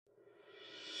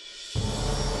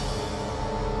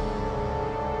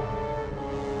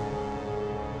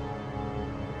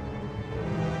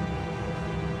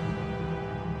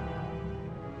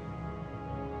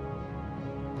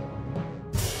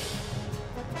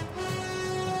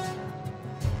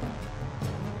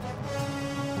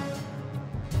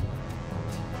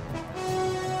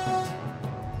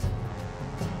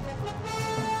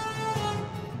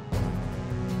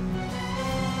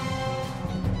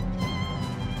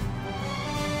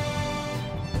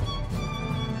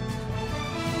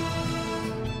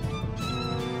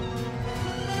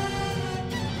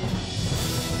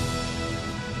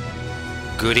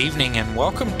Good evening and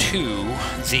welcome to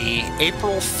the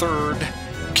April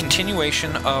 3rd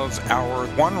continuation of our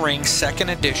One Ring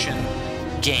 2nd edition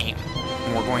game.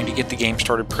 And we're going to get the game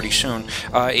started pretty soon.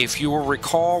 If you will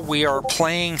recall, we are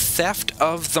playing Theft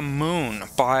of the Moon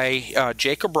by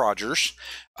Jacob Rodgers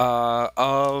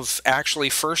of actually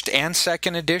 1st and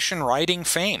 2nd edition writing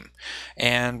fame.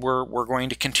 And we're going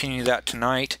to continue that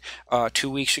tonight. 2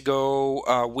 weeks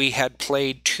ago, we had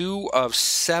played 2 of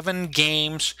 7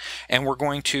 games, and we're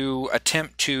going to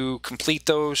attempt to complete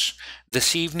those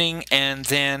this evening and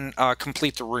then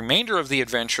complete the remainder of the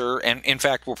adventure. And in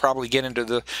fact, we'll probably get into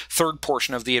the third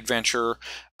portion of the adventure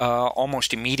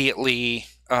almost immediately.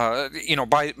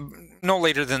 By no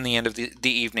later than the end of the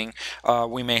evening.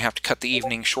 We may have to cut the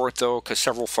evening short, though, because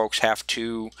several folks have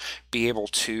to be able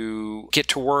to get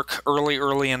to work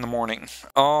early in the morning.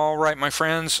 All right, my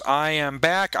friends, I am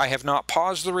back. I have not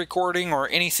paused the recording or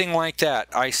anything like that.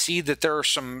 I see that there are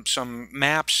some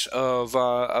maps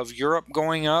of Europe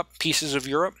going up, pieces of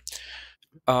Europe.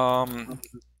 What?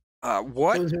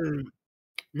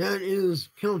 That is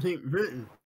Celtic Britain.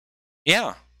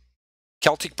 Yeah.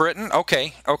 Celtic Britain?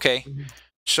 Okay.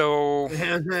 So it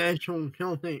has the actual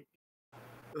Celtic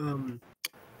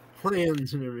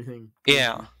plans and everything.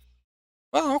 Yeah.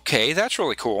 Well, okay, that's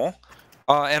really cool.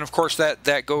 And of course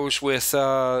that goes with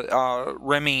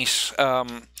Remy's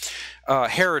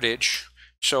heritage.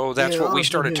 So that's what we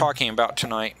started talking about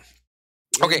tonight.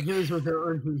 Okay. It goes with the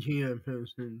RPG I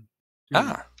posted.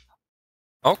 Ah.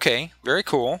 Okay, very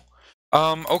cool.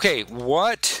 Okay,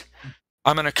 what...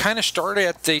 I'm going to kind of start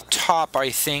at the top, I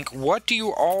think. What do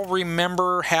you all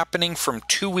remember happening from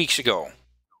 2 weeks ago?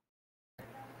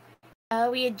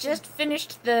 We had just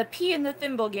finished the Pea in the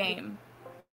Thimble game.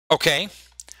 Okay.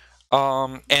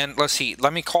 And let's see.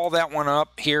 Let me call that one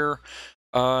up here.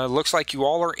 Looks like you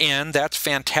all are in. That's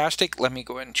fantastic. Let me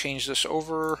go ahead and change this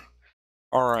over.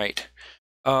 All right.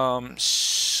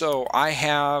 So I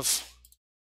have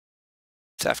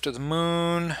Theft of the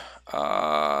Moon...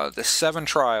 the 7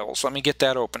 trials. Let me get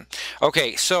that open.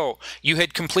 Okay, so you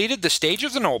had completed the Stage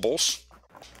of the Nobles,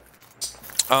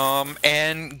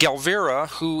 and Galvira,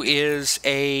 who is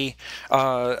a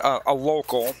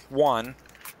local, won,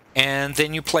 and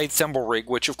then you played Thimble Rig,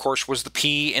 which of course was the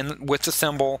P with the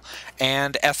thimble,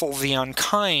 and Ethel the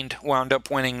Unkind wound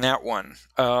up winning that one.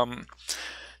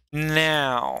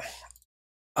 Now,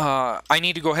 I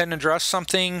need to go ahead and address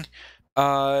something.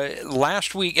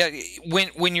 Last week,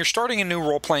 when you're starting a new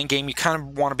role-playing game, you kind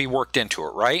of want to be worked into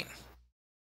it, right?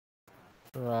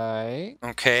 Right.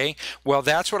 Okay. Well,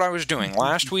 that's what I was doing.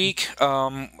 Last week,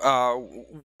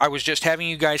 I was just having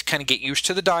you guys kind of get used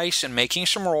to the dice and making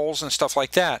some rolls and stuff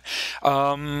like that.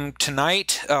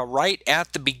 Tonight, right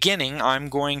at the beginning, I'm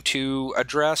going to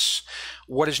address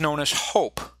what is known as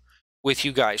hope with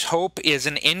you guys. Hope is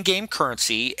an in-game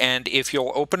currency, and if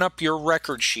you'll open up your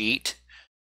record sheet...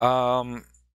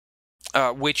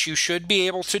 which you should be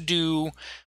able to do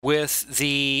with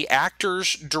the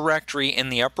actors directory in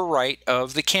the upper right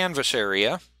of the canvas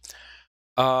area.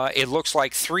 It looks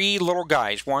like 3 little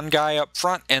guys, 1 guy up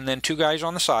front and then 2 guys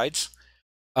on the sides.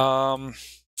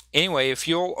 Anyway, if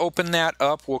you'll open that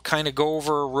up, we'll kind of go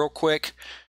over real quick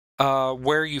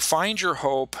where you find your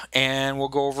hope, and we'll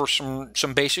go over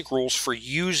some basic rules for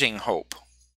using hope.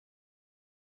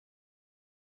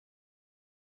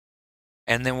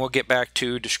 And then we'll get back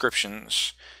to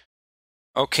descriptions.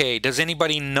 Okay, does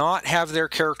anybody not have their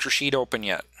character sheet open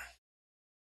yet?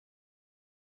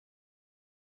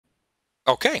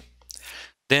 Okay.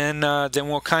 Then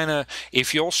we'll kind of,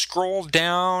 if you'll scroll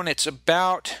down, it's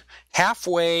about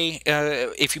halfway,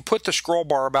 if you put the scroll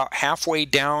bar about halfway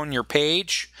down your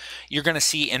page, you're going to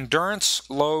see Endurance,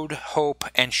 Load, Hope,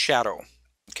 and Shadow.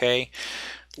 Okay?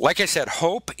 Like I said,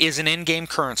 hope is an in-game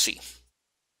currency,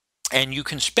 and you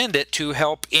can spend it to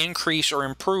help increase or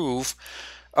improve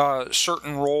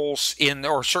certain rolls in,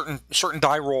 or certain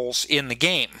die rolls in the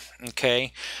game.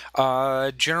 Okay,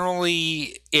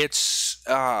 generally it's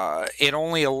it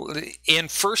only, in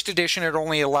 1st edition it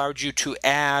only allowed you to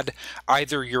add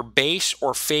either your base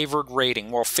or favored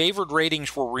rating. Well, favored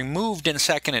ratings were removed in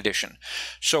 2nd edition.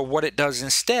 So what it does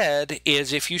instead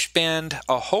is, if you spend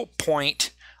a hope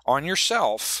point on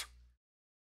yourself,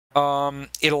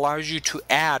 it allows you to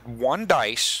add 1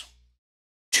 dice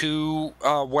to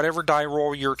whatever die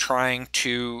roll you're trying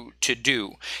to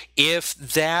do. If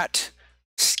the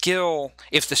skill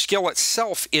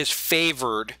itself is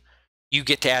favored, you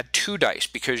get to add 2 dice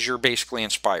because you're basically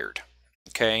inspired.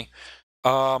 Okay.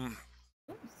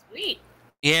 Sweet.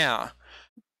 Yeah.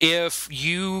 If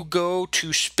you go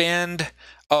to spend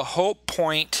a hope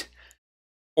point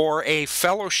or a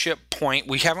fellowship point.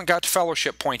 We haven't got to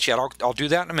fellowship points yet. I'll do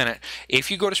that in a minute.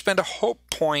 If you go to spend a hope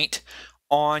point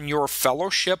on your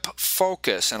fellowship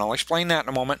focus, and I'll explain that in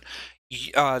a moment,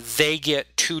 they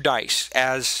get 2 dice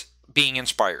as being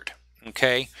inspired,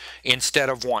 okay, instead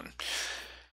of 1.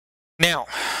 Now,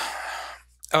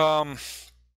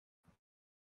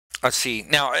 let's see.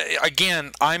 Now,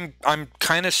 again, I'm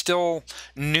kind of still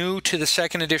new to the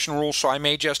 2nd edition rules, so I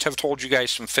may just have told you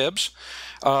guys some fibs.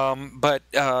 But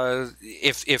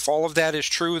if all of that is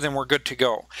true, then we're good to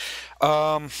go.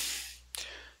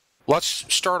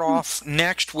 Let's start off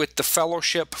next with the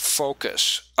fellowship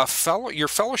focus. Your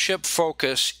fellowship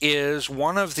focus is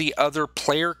one of the other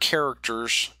player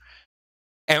characters,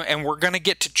 and we're going to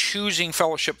get to choosing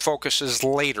fellowship focuses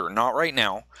later, not right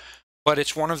now. But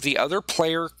it's one of the other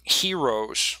player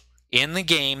heroes in the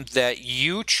game that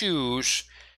you choose,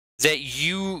 that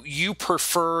you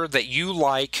prefer, that you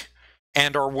like,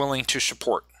 and are willing to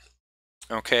support.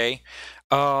 Okay?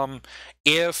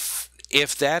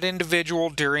 If that individual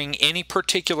during any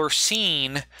particular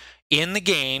scene in the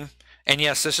game, and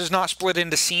yes, this is not split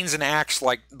into scenes and acts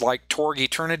like Torg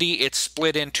Eternity, it's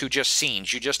split into just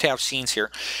scenes. You just have scenes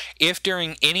here. If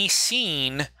during any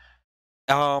scene,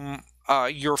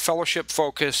 your fellowship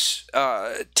focus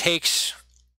takes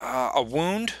a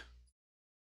wound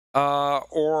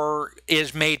or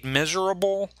is made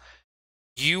miserable,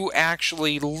 you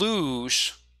actually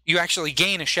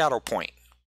gain a shadow point.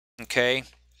 Okay?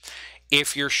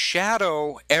 If your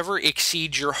shadow ever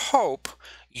exceeds your hope,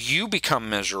 you become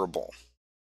miserable.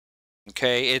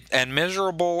 Okay, and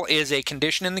miserable is a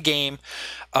condition in the game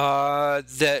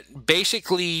that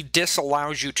basically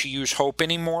disallows you to use hope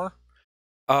anymore.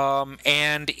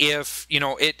 And if,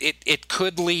 it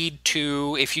could lead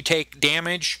to, if you take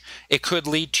damage, it could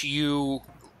lead to you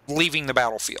leaving the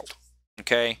battlefield.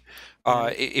 Okay,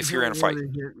 if you're in a fight.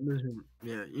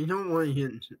 Yeah, you don't want to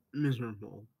get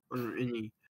miserable under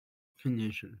any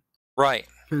condition. Right.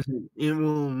 Because it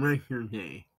will wreck your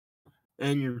day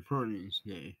and your party's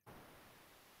day.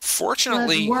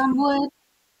 Fortunately, Wormwood,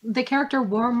 the character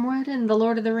Wormwood in the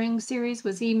Lord of the Rings series,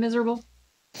 was he miserable?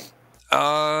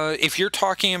 If you're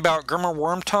talking about Grimmer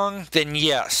Wormtongue, then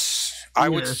yes. I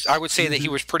would say that he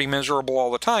was pretty miserable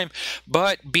all the time,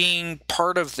 but being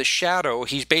part of the shadow,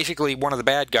 he's basically one of the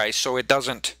bad guys, so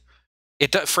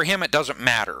for him it doesn't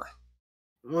matter.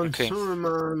 When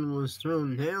Saruman was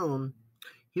thrown down,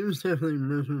 he was definitely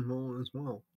miserable as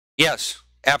well. Yes,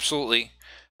 absolutely.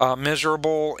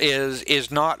 Miserable is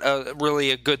not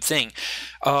really a good thing.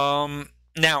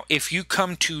 Now, if you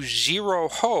come to 0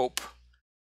 hope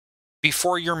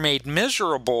before you're made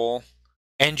miserable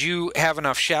and you have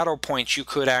enough shadow points, you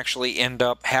could actually end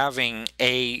up having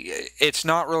it's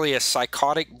not really a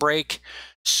psychotic break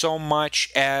so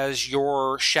much as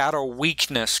your shadow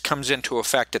weakness comes into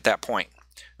effect at that point.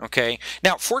 Okay.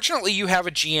 Now, fortunately, you have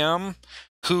a GM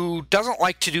who doesn't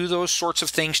like to do those sorts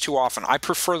of things too often. I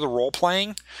prefer the role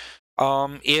playing.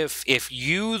 If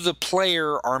you, the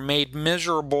player, are made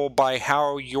miserable by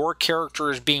how your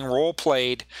character is being role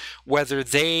played, whether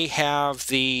they have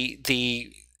a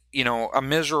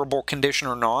miserable condition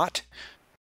or not,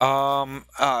 I'm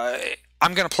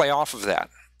going to play off of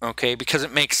that, okay, because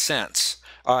it makes sense.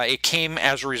 It came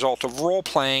as a result of role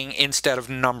playing instead of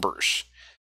numbers.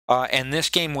 And this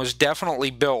game was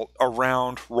definitely built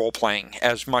around role playing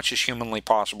as much as humanly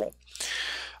possible.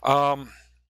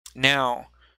 Now,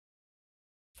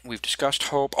 we've discussed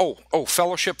hope.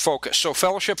 Fellowship focus. So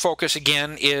fellowship focus,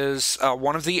 again, is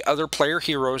one of the other player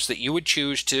heroes that you would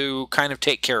choose to kind of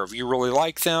take care of. You really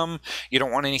like them. You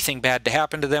don't want anything bad to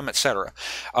happen to them, etc.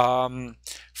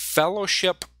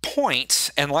 Fellowship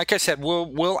points, and like I said,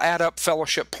 we'll add up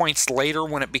fellowship points later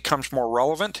when it becomes more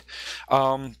relevant.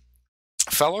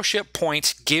 Fellowship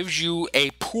points gives you a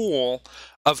pool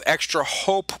of extra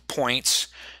hope points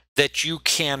that you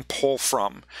can pull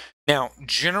from. Now,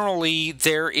 generally,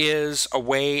 there is a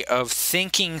way of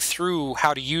thinking through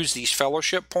how to use these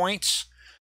fellowship points,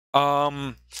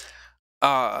 and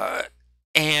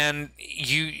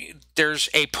there's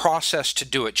a process to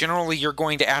do it. Generally, you're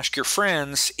going to ask your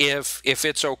friends if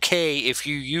it's okay if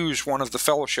you use one of the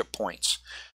fellowship points.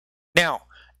 Now,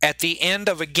 at the end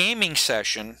of a gaming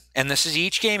session, and this is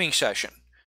each gaming session,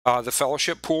 the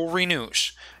fellowship pool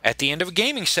renews. At the end of a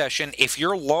gaming session, if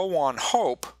you're low on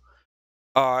hope,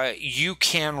 you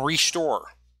can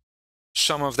restore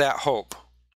some of that hope,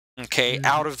 okay,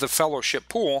 out of the fellowship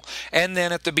pool, and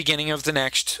then at the beginning of the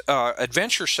next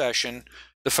adventure session,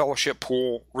 the fellowship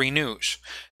pool renews.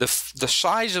 The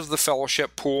size of the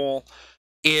fellowship pool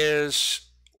is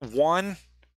 1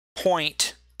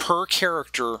 point per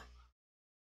character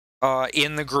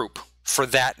in the group for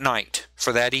that night,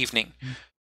 for that evening.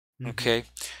 Mm-hmm. Okay.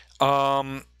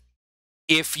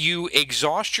 If you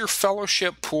exhaust your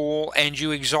fellowship pool and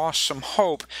you exhaust some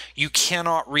hope, you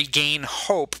cannot regain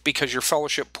hope because your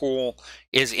fellowship pool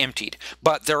is emptied.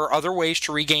 But there are other ways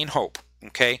to regain hope.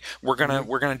 Okay, we're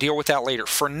gonna deal with that later.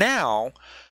 For now,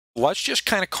 let's just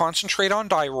kind of concentrate on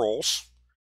die rolls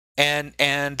and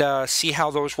see how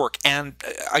those work. And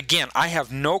again, I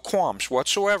have no qualms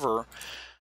whatsoever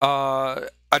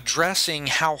addressing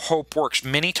how hope works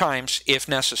many times if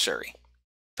necessary.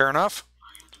 Fair enough?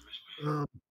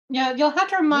 Yeah, you'll have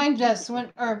to remind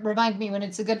me when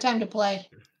it's a good time to play.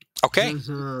 Okay.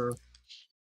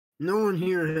 No one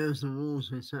here has the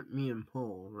rules except me and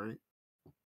Paul, right?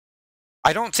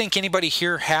 I don't think anybody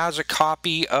here has a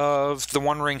copy of the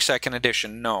One Ring Second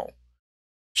Edition. No.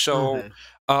 So,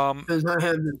 because I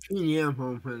have the PDF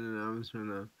open, and I was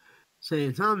gonna say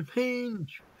it's on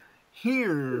page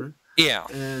here. Yeah.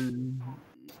 And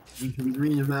you can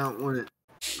read about the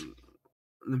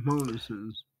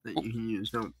bonuses that you can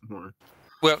use help for.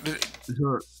 Well,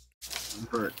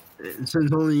 but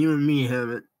since only you and me have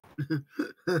it.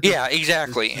 Yeah,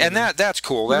 exactly, and that's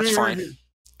cool. That's fine.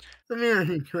 I mean, I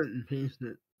can cut and paste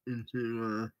it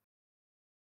into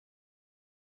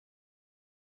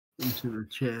the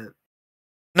chat.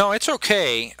 No, it's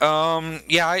okay.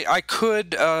 Yeah, I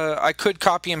could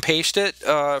copy and paste it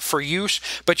for use,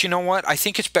 but you know what? I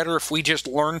think it's better if we just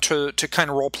learn to kind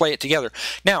of role play it together.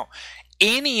 Now,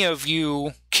 any of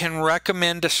you can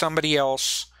recommend to somebody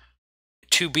else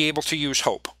to be able to use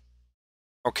hope.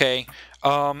 Okay,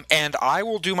 and I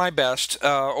will do my best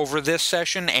over this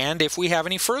session, and if we have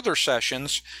any further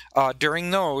sessions during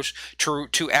those,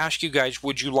 to ask you guys,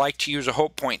 would you like to use a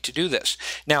hope point to do this?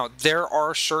 Now, there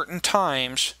are certain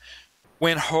times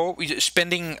when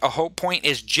spending a hope point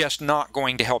is just not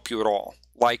going to help you at all,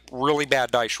 like really bad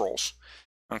dice rolls.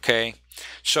 Okay,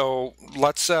 so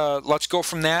let's go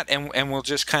from that, and we'll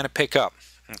just kind of pick up.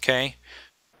 Okay,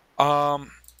 now.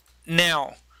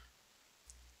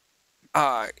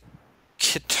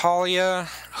 Kitalia,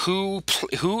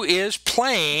 who is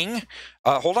playing?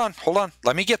 Hold on.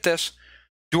 Let me get this.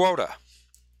 Duota.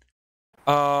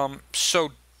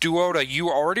 So Duota, you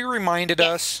already reminded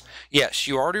us. Yes,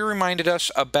 you already reminded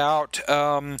us about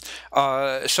some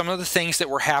of the things that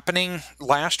were happening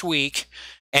last week,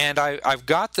 and I've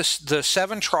got the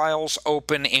 7 trials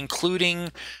open,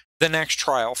 including the next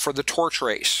trial for the torch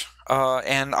race.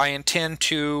 And I intend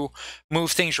to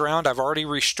move things around. I've already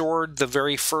restored the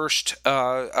very first,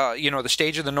 the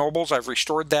stage of the nobles. I've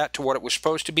restored that to what it was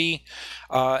supposed to be,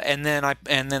 and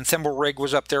then Thimble Rig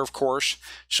was up there, of course.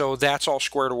 So that's all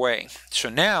squared away. So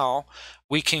now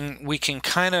we can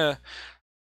kind of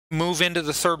move into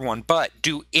the third one. But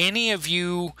do any of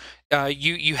you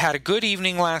you had a good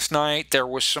evening last night? There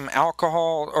was some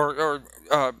alcohol, or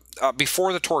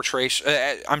before the torch race.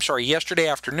 I'm sorry, yesterday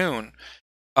afternoon.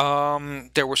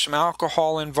 There was some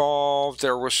alcohol involved.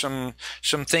 There was some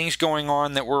things going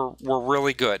on that were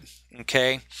really good.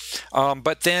 Okay,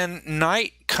 but then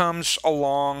night comes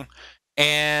along,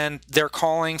 and they're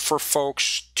calling for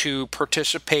folks to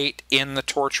participate in the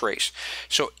torch race.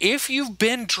 So if you've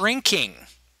been drinking,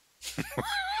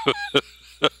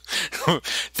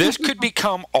 this could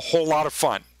become a whole lot of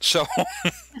fun. So.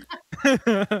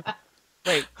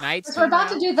 Wait, nights. We're about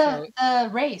to do the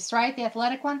race, right? The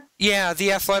athletic one? Yeah,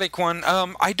 the athletic one.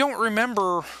 I don't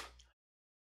remember.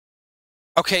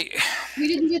 Okay. We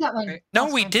didn't do that one.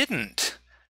 No, we didn't.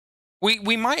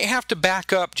 We might have to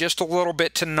back up just a little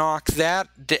bit to knock that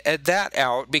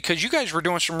out, because you guys were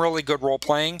doing some really good role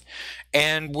playing,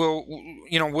 and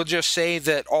we'll just say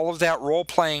that all of that role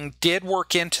playing did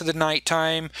work into the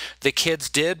nighttime. The kids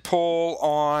did pull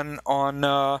on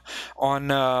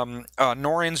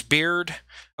Norin's beard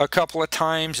a couple of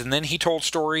times, and then he told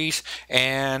stories.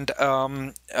 And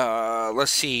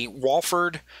let's see,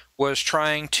 Walford was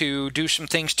trying to do some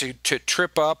things to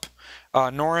trip up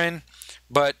Norin,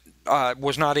 but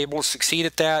was not able to succeed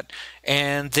at that.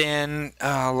 And then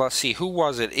let's see, who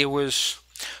was it? It was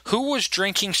who was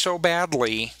drinking so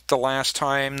badly the last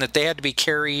time that they had to be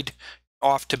carried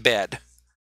off to bed.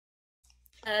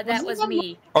 That was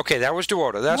me. Okay, that was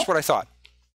Duota. That's what I thought.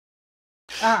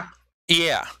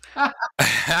 Yeah.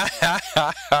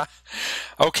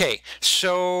 Okay,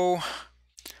 so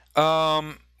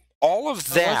all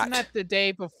of that. Wasn't that the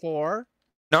day before?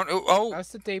 No. Oh,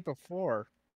 that's the day before.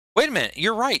 Wait a minute,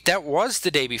 you're right. That was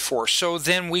the day before. So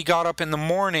then we got up in the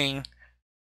morning.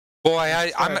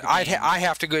 Boy, I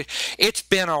have to go. It's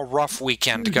been a rough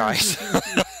weekend, guys.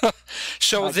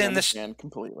 So then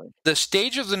the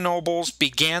stage of the nobles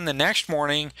began the next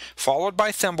morning, followed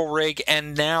by Thimblerig,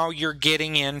 and now you're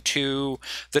getting into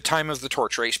the time of the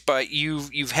torch race. But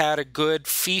you've had a good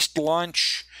feast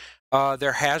lunch.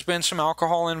 There has been some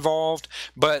alcohol involved,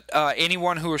 but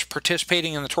anyone who is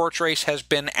participating in the torch race has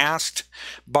been asked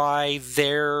by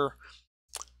their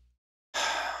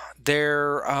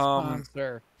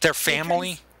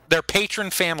family, their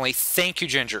patron family. Thank you,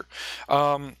 Ginger.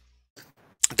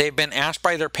 They've been asked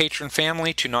by their patron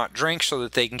family to not drink so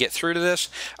that they can get through to this.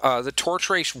 The torch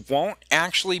race won't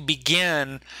actually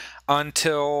begin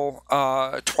until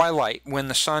twilight, when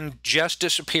the sun just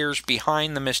disappears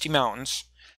behind the Misty Mountains,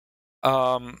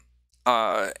 and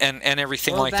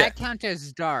everything like that. Will that count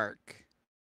as dark?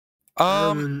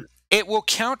 It will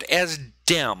count as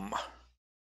dim.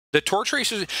 The torch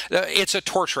race is, it's a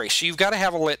torch race, so you've got to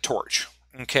have a lit torch,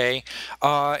 okay?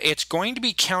 It's going to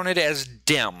be counted as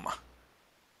dim.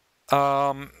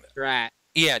 Right.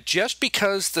 Yeah, just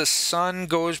because the sun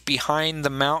goes behind the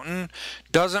mountain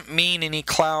doesn't mean any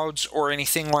clouds or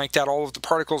anything like that. All of the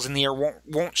particles in the air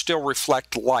won't still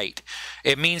reflect light.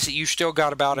 It means that you still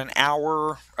got about an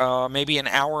hour, maybe an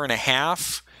hour and a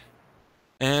half.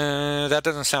 That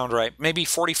doesn't sound right. Maybe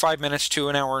 45 minutes to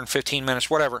an hour and 15 minutes,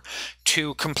 whatever,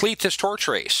 to complete this torch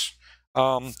race.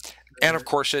 And of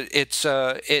course, it's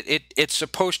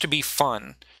supposed to be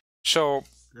fun. So.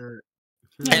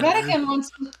 Yeah, Vatican wants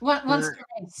to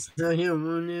race. Can I hear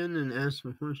one in and ask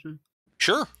a question?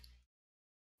 Sure.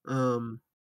 Can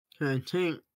I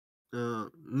take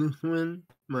Luthwin,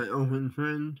 my open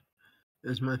friend,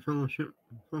 as my fellowship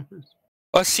focus?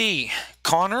 Let's see,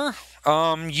 Connor.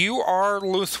 You are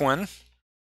Luthwin.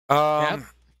 Yep.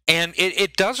 And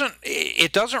it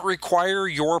doesn't require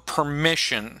your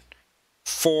permission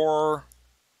for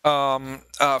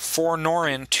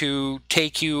Norin to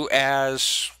take you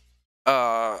as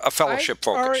a fellowship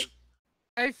focus.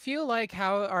 I feel like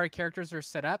how our characters are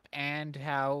set up and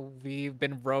how we've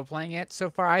been role-playing it so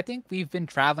far, I think we've been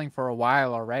traveling for a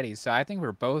while already, so I think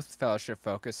we're both fellowship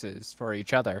focuses for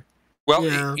each other. Well,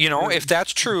 yeah, you know, if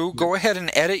that's true, go ahead and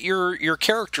edit your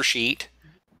character sheet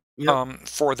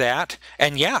for that.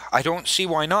 And yeah, I don't see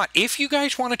why not. If you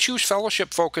guys want to choose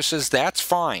fellowship focuses, that's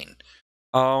fine.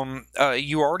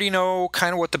 You already know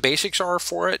kind of what the basics are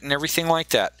for it and everything like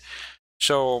that.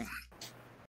 So,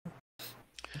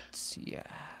 yeah.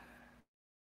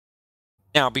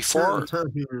 Now, before... Top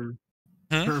of your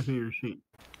sheet.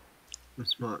 The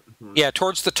spot. Yeah,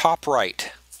 towards the top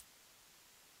right.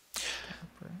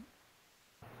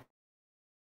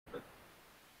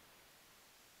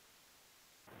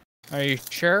 Are you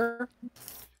sure?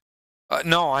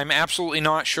 No, I'm absolutely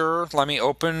not sure. Let me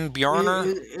open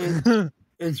Beorning.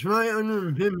 It's right under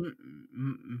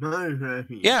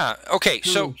biography. Yeah, okay,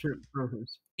 so...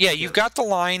 Yeah, you've got the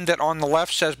line that on the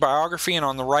left says biography and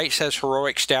on the right says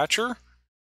heroic stature.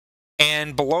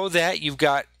 And below that, you've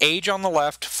got age on the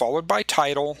left, followed by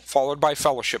title, followed by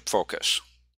fellowship focus.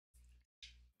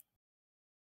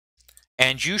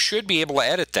 And you should be able to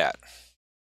edit that.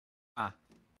 Ah,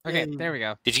 okay, there we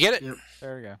go. Did you get it? Yep.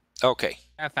 There we go. Okay.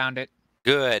 I found it.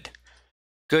 Good.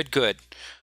 Good, good.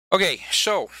 Okay,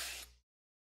 so...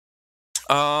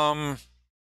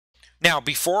 Now,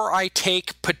 before I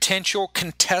take potential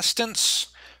contestants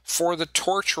for the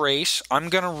torch race, I'm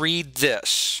going to read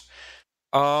this.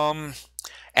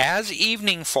 As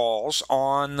evening falls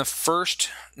on the first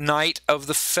night of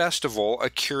the festival, a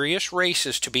curious race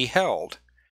is to be held.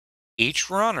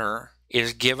 Each runner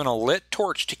is given a lit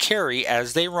torch to carry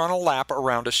as they run a lap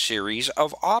around a series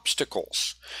of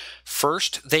obstacles.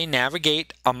 First, they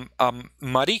navigate a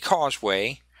muddy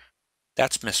causeway.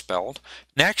 That's misspelled.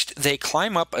 Next, they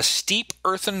climb up a steep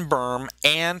earthen berm,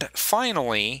 and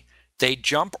finally, they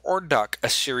jump or duck a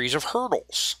series of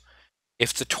hurdles.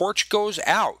 If the torch goes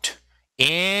out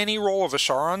any roll of a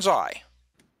Sauron's eye,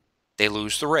 they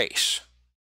lose the race.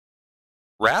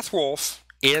 Wrathwolf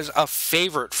is a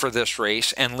favorite for this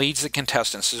race and leads the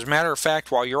contestants. As a matter of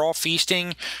fact, while you're all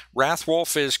feasting,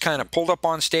 Wrathwolf is kind of pulled up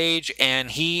on stage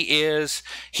and he is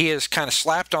kind of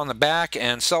slapped on the back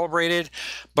and celebrated.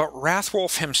 But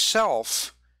Wrathwolf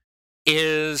himself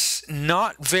is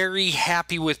not very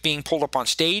happy with being pulled up on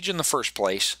stage in the first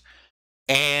place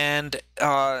and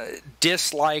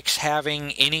dislikes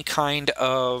having any kind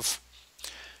of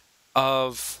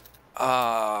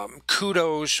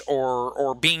kudos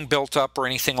or being built up or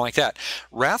anything like that.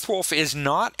 Wrathwolf is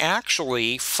not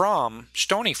actually from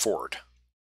Stonyford.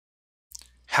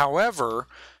 However,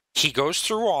 he goes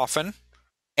through often,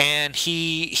 and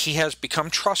he has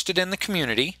become trusted in the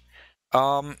community,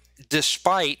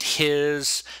 despite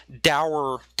his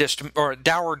dour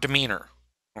demeanor.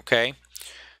 Okay?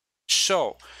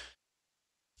 So,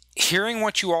 hearing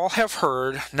what you all have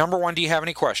heard, number one, do you have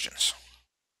any questions?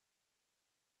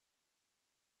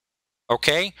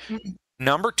 Okay?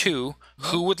 Number two,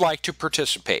 who would like to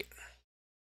participate?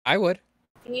 I would.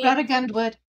 Radagund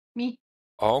would. Me.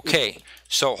 Okay,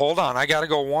 so hold on. I got to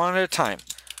go one at a time.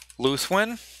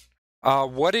 Luthwin,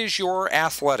 what is your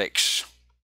athletics?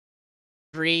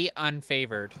 3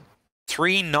 unfavored.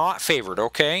 3 not favored,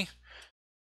 okay.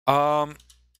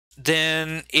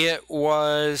 Then it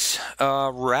was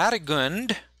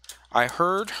Radagund. I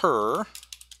heard her.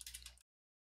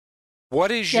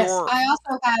 What is Yes, your... I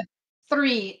also have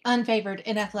 3 unfavored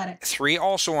in athletics. 3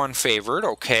 also unfavored,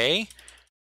 okay.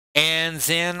 And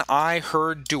then I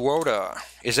heard Duoda.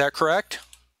 Is that correct?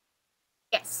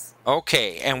 Yes.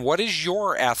 Okay, and what is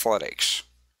your athletics?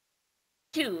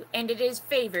 2, and it is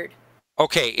favored.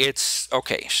 Okay, it's...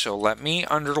 Okay, so let me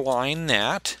underline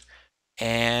that.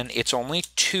 And it's only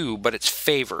 2, but it's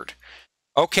favored.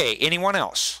 Okay, anyone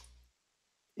else?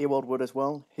 Ewald would as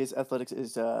well. His athletics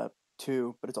is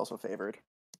 2, but it's also favored.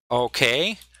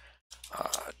 Okay,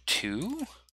 2,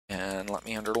 and let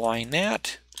me underline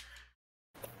that.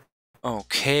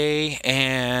 Okay,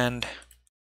 and...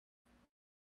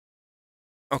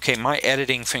 Okay, my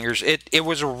editing fingers. It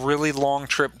was a really long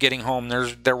trip getting home.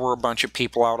 There were a bunch of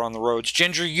people out on the roads.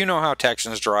 Ginger, you know how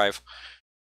Texans drive.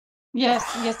 Yes,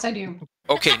 yes, I do.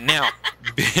 Okay, now...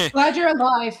 Glad you're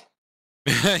alive.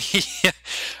 Yeah.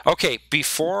 Okay,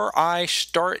 before I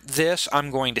start this,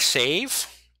 I'm going to save,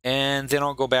 and then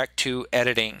I'll go back to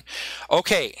editing.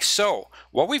 Okay, so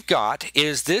what we've got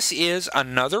is this is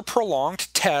another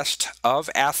prolonged test of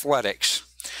athletics.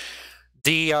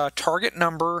 The target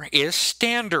number is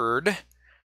standard,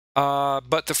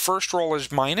 but the first roll is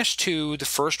 -2, the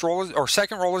first roll is, or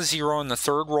second roll is 0, and the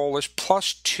third roll is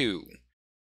 +2.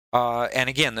 And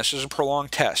again, this is a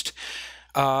prolonged test.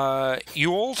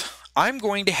 Ewald, I'm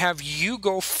going to have you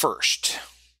go first.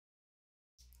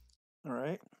 All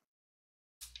right.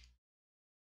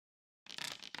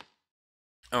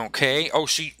 Okay. Oh,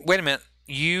 see, wait a minute.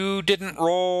 You didn't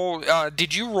roll.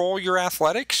 Did you roll your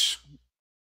athletics?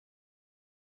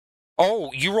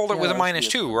 Oh, you rolled it with a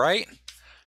 -2, right?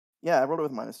 Yeah, I rolled it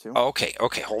with -2. Okay.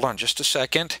 Okay. Hold on just a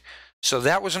second. So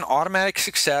that was an automatic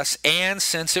success, and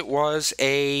since it was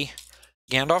a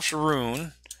Gandalf's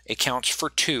rune, it counts for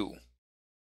 2.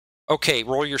 Okay,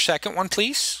 roll your second one,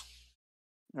 please.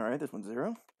 All right, this one's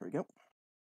 0. Here we go.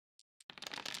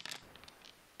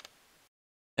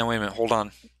 Now, wait a minute, hold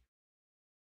on.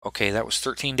 Okay, that was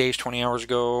 13 days, 20 hours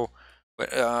ago.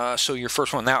 So your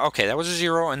first one, now, okay, that was a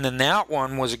 0, and then that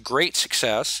one was a great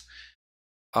success.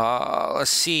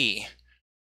 Let's see.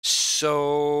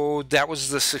 So that was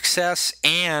the success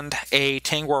and a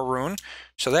Tangwar rune,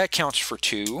 so that counts for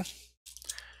 2.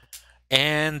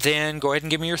 And then go ahead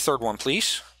and give me your third one,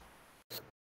 please. All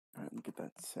right, let me get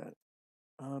that set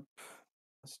up.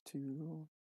 +2.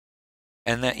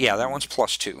 And that, yeah, that one's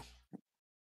 +2.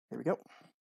 Here we go.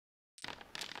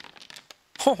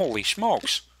 Holy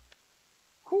smokes!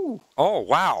 Whew. Oh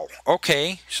wow.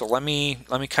 Okay, so let me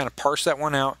kind of parse that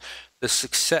one out. The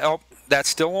success. Oh, that's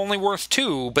still only worth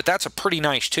 2, but that's a pretty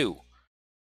nice 2.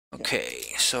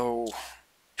 Okay, so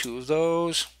 2 of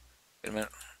those. Wait a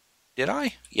minute. Did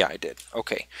I? Yeah, I did.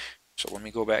 Okay, so let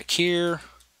me go back here.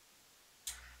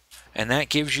 And that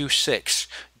gives you 6.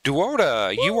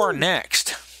 Duoda, you are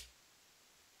next.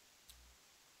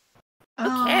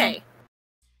 Okay.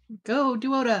 Go,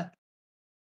 Duoda.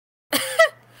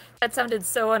 That sounded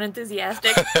so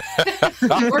unenthusiastic.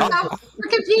 We're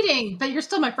competing, but you're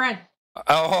still my friend.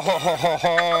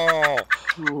 Oh.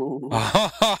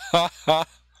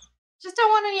 Just don't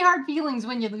want any hard feelings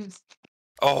when you lose.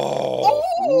 Oh.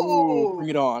 Ooh, bring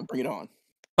it on. Bring it on.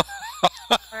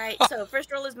 All right, so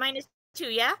first roll is -2,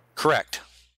 yeah? Correct.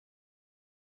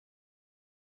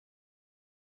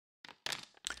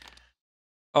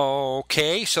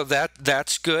 Okay, so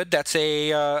that's good. That's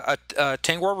a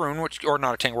Tangwar rune, which, or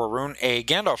not a Tangwar rune, a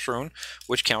Gandalf's rune,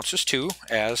 which counts as 2,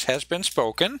 as has been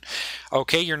spoken.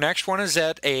 Okay, your next one is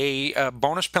at a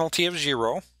bonus penalty of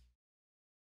 0.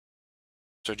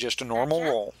 So just a normal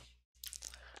Gotcha. roll.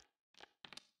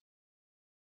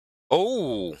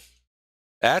 Oh,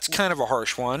 that's kind of a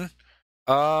harsh one.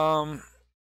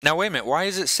 Now, wait a minute. Why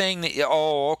is it saying that?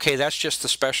 Oh, okay. That's just the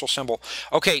special symbol.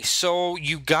 Okay, so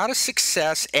you got a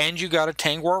success and you got a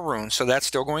Tangwar rune, so that's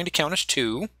still going to count as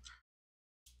 2.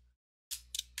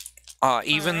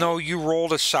 Even though you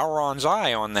rolled a Sauron's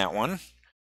Eye on that one.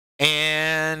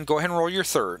 And go ahead and roll your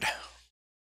third.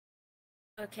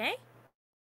 Okay.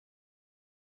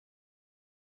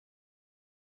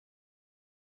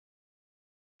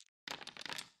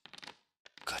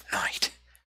 night.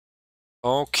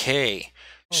 Okay.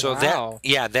 Oh, So wow.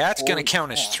 that's going to Holy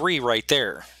count as crap. 3 right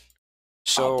there.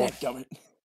 So, dadgummit.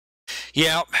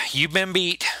 yeah, you've been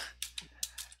beat.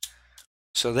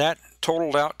 So that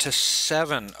totaled out to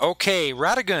 7. Okay,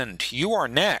 Radegund, you are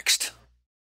next.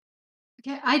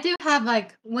 Okay, I do have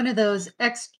like one of those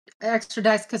extra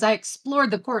dice because I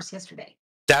explored the course yesterday.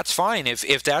 That's fine.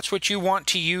 If that's what you want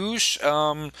to use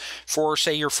for,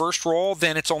 say, your first roll,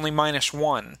 then it's only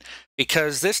 -1.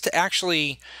 Because this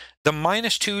actually, the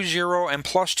 -2, 0, and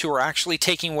 +2 are actually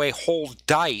taking away whole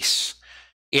dice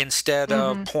instead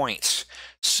of points.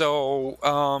 So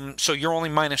so you're only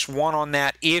 -1 on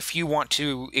that if you want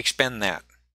to expend that.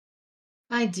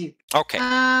 I do. Okay.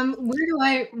 Where do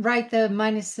I write the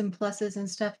minus and pluses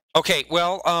and stuff? Okay.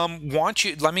 Well,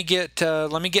 let me get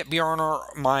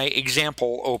Beorning my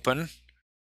example open,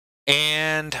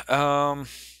 and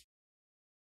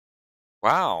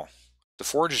wow, the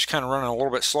Forge is kind of running a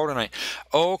little bit slow tonight.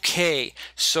 Okay,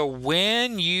 so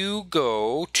when you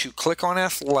go to click on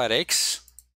athletics,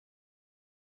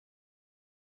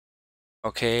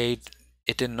 okay,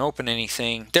 it didn't open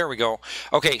anything. There we go.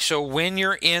 Okay, so when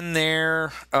you're in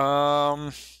there,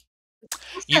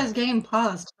 This says game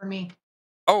paused for me.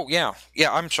 Oh yeah,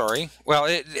 I'm sorry. Well,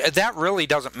 that really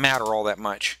doesn't matter all that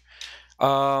much.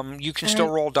 You can still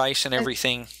roll dice and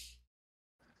everything.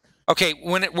 Okay,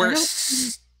 where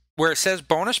it says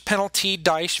bonus penalty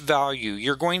dice value,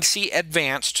 you're going to see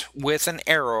advanced with an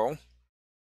arrow.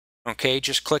 Okay,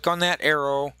 just click on that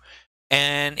arrow,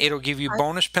 and it'll give you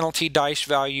bonus penalty dice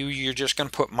value. You're just going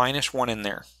to put -1 in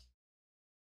there.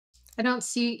 I don't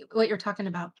see what you're talking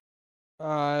about.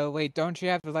 Wait, don't you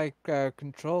have to like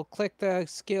control click the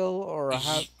skill or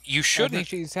how? You shouldn't. I think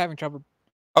she's having trouble.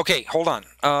 Okay, hold on.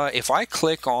 If I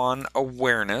click on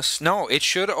awareness, no, it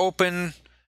should open.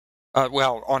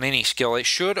 Well, on any skill, it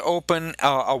should open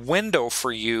a window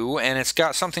for you, and it's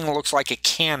got something that looks like a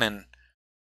cannon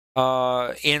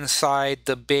inside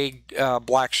the big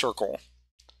black circle.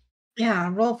 Yeah,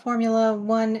 roll formula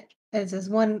 1. It says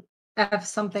 1F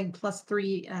something plus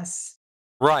 3S.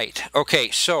 Right.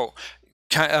 Okay, so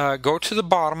go to the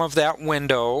bottom of that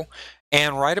window,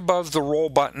 and right above the roll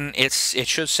button, it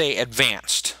should say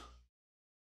advanced.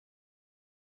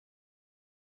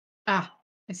 Ah,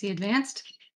 I see advanced.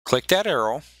 Click that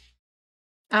arrow.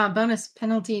 Bonus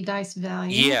penalty dice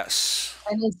value. Yes.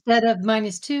 And instead of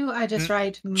 -2, I just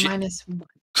write -1.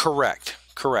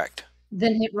 Correct.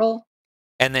 Then hit roll.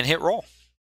 And then hit roll.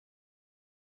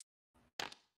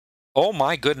 Oh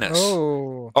my goodness.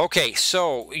 Oh. Okay,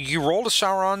 so you rolled a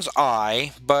Sauron's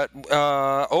eye, but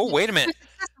oh, wait a minute.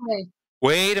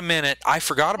 Wait a minute. I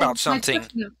forgot about something.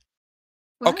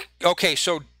 Okay,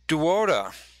 so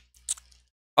Duoda.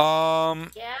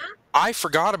 Yeah? I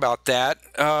forgot about that.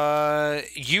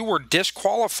 You were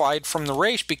disqualified from the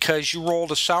race because you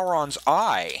rolled a Sauron's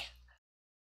eye.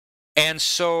 And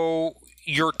so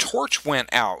your torch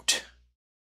went out.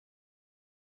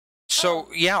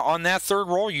 So, yeah, on that third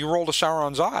roll, you rolled a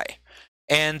Sauron's eye.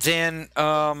 And then,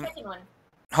 The second one.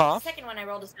 Huh? The second one I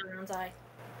rolled a Sauron's eye.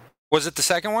 Was it the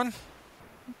second one?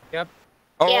 Yep.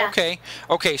 Oh, Yeah. okay.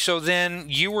 Okay, so then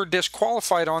you were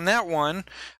disqualified on that one.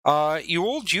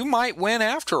 You might win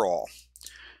after all.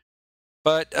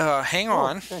 But hang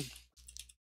on. Okay.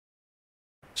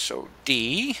 So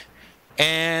D.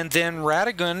 And then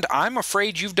Radegund, I'm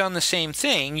afraid you've done the same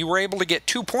thing. You were able to get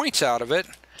 2 points out of it,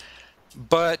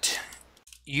 but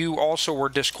you also were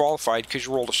disqualified because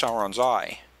you rolled a Sauron's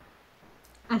eye.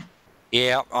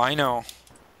 Yeah, I know.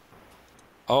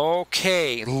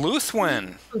 Okay,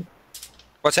 Luthwin.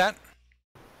 What's that?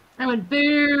 I went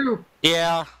boo.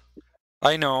 Yeah,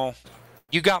 I know.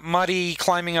 You got muddy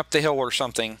climbing up the hill or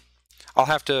something. I'll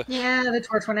have to... Yeah, the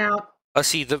torch went out. Let's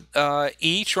see.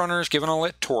 Each runner is given a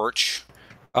lit torch.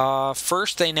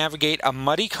 First, they navigate a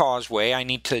muddy causeway. I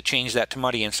need to change that to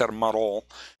muddy instead of muddle.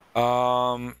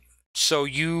 So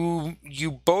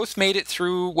you both made it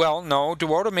through. Well, no,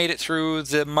 Duoda made it through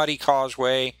the muddy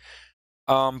causeway,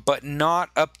 but not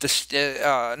up the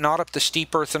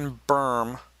steep earthen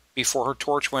berm before her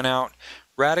torch went out.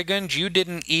 Radegund, you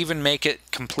didn't even make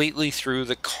it completely through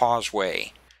the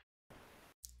causeway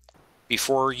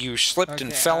before you slipped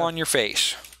and fell on your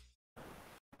face.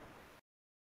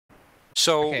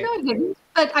 So No, I didn't.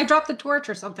 But I dropped the torch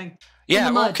or something.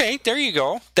 yeah, okay, there you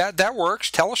go. That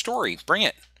works. Tell a story. Bring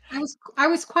it. I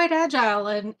was quite agile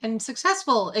and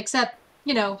successful, except,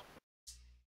 you know,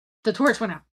 the torch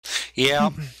went out.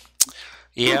 Yeah.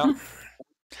 Yeah.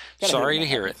 Sorry to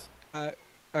hear it.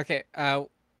 Okay.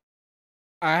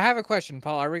 I have a question,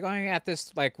 Paul. Are we going at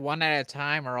this like one at a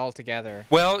time or all together?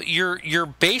 Well, you're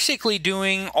basically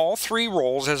doing all 3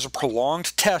 rolls as a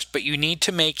prolonged test, but you need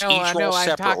to make each roll I'm talking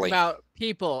separately. about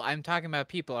people. I'm talking about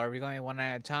people. Are we going one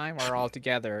at a time or all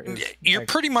together? You're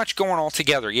pretty much going all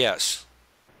together, yes.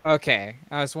 Okay,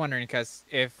 I was wondering because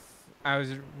if I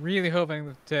was really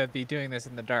hoping to be doing this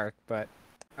in the dark, but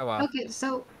oh well. Okay,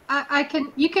 so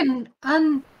you can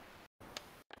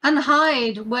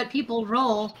unhide what people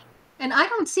roll, and I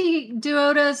don't see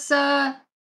Duoda's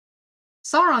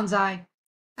Sauron's eye.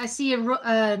 I see a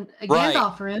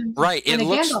Gandalf rune. Right. It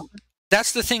looks. Gandalf.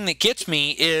 That's the thing that gets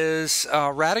me is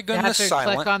Radagon the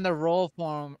Silent. Click on the roll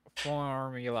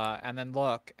formula and then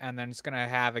look, and then it's gonna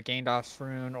have a Gandalf's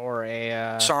rune or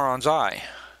a Sauron's eye.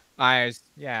 Eyes,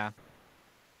 yeah.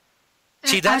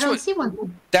 See, that's I don't what. see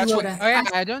one. That's Duoda. what. Oh yeah,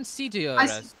 I don't see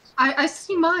Duoda's. I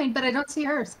see mine, but I don't see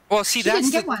hers. Well, see, She that's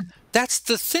didn't get one. That's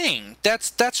the thing.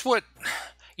 That's what.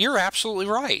 You're absolutely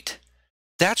right.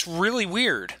 That's really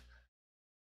weird.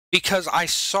 Because I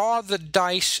saw the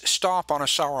dice stop on a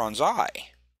Sauron's eye.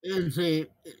 It's a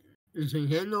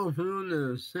Gandalf rune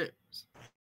and a 6.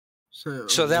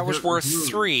 So that was worth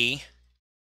 3.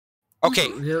 Okay.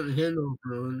 Gandalf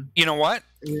rune. You know what?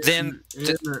 And, Then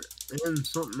and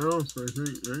something else, I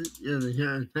think, right? Yeah, they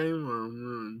had a Tangwar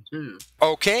rune too.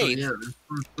 Okay. So, yeah, that's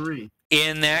worth 3.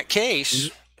 In that case,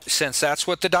 since that's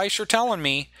what the dice are telling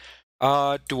me,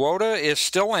 Duoda is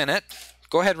still in it.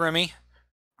 Go ahead, Remy.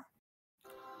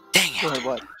 Dang it. Sorry,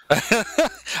 what?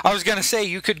 I was going to say,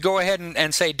 you could go ahead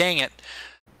and say, dang it,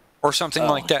 or something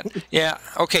like that. Yeah,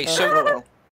 okay, so,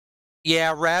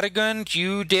 yeah, Radagon,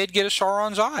 you did get a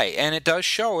Sauron's eye, and it does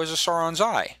show as a Sauron's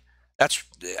eye.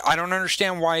 I don't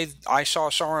understand why I saw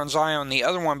Sauron's eye on the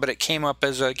other one, but it came up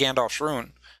as a Gandalf's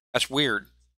rune. That's weird.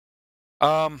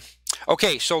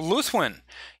 Okay, so Luthwin,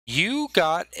 you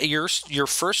got your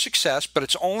first success, but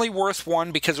it's only worth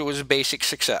 1 because it was a basic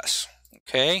success.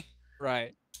 Okay?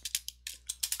 Right.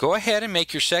 Go ahead and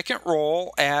make your second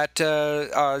roll at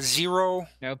 0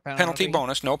 No penalty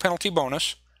bonus. No penalty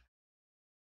bonus.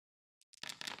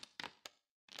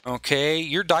 Okay,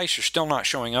 your dice are still not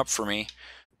showing up for me.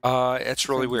 It's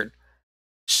really weird.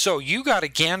 So you got a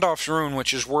Gandalf's rune,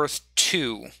 which is worth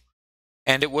 2,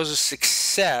 and it was a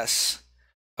success.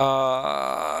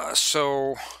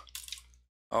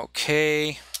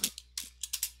 Okay.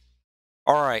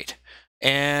 All right.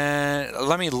 And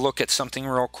let me look at something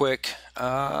real quick.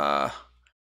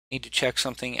 Need to check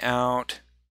something out.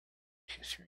 2,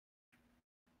 3.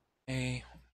 Okay.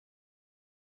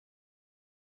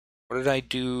 What did I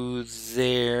do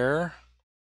there?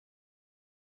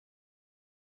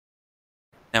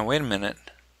 Now, wait a minute.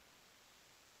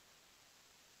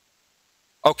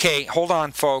 Okay, hold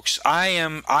on, folks. I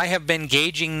have been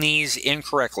gauging these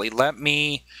incorrectly. Let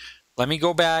me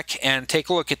go back and take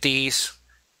a look at these,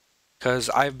 because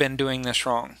I've been doing this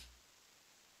wrong.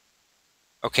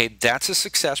 Okay, that's a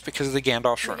success because of the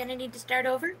Gandalf's rune. Are we gonna need to start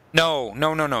over? No.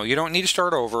 You don't need to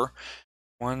start over.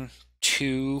 1,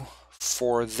 2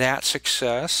 for that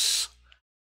success.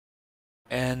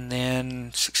 And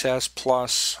then success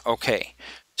plus. Okay,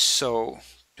 so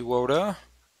Duoda.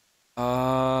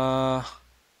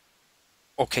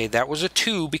 Okay, that was a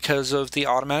 2 because of the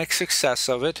automatic success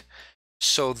of it.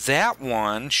 So that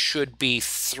one should be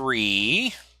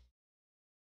 3.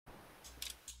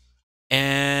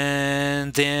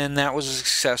 And then that was a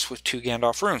success with 2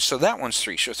 Gandalf runes. So that one's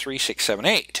 3. So 3, 6, 7,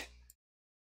 8.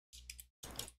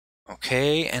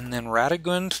 Okay, and then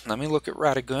Radagund. Let me look at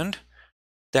Radagund.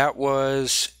 That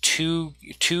was two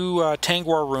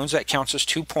Tangwar runes. That counts as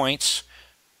 2 points.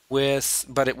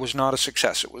 But it was not a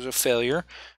success. It was a failure.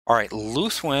 All right,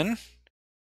 Luthwin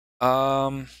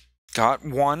got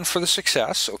 1 for the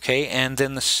success. Okay, and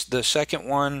then the second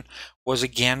one was a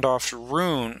Gandalf's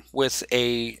rune with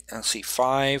a, let's see,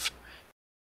 5,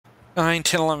 9,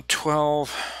 10, 11,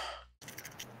 12.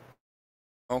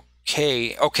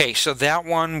 Okay, so that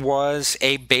one was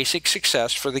a basic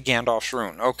success for the Gandalf's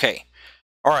rune. Okay,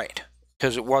 all right,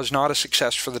 because it was not a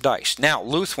success for the dice. Now,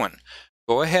 Luthwin,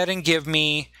 go ahead and give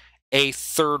me a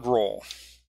third roll.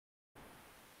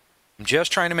 I'm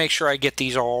just trying to make sure I get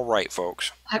these all right,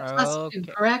 folks. At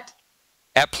 +2, correct?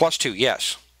 At +2,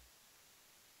 yes.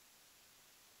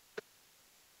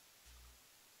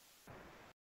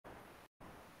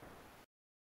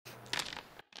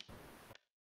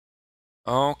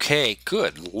 Okay,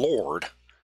 good Lord.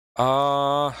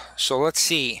 So let's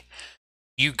see.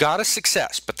 You got a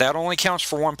success, but that only counts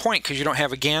for 1 point because you don't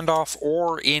have a Gandalf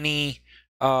or any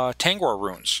Tangwar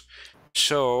runes.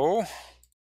 So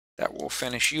that will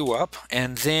finish you up.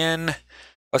 And then,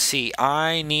 let's see,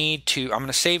 I'm going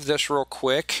to save this real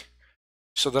quick.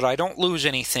 so that I don't lose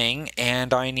anything,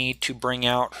 and I need to bring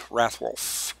out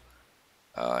Wrathwolf.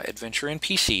 Adventure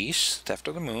NPCs, Theft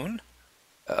of the Moon.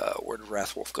 Where did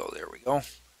Wrathwolf go? There we go.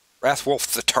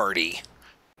 Wrathwolf the Tardy.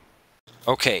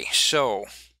 Okay, so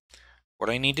what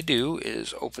I need to do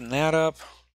is open that up.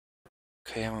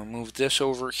 Okay, I'm going to move this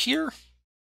over here.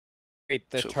 Wait,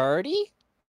 the tardy?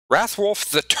 Wrathwolf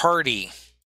the Tardy.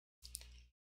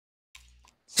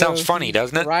 Sounds funny, he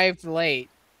doesn't it? Arrived late.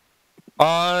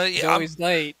 He's I'm always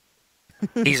late.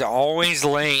 He's always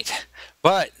late.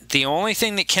 But the only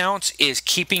thing that counts is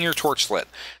keeping your torch lit.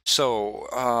 So,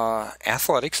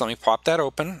 athletics, let me pop that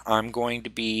open. I'm going to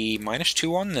be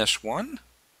 -2 on this one.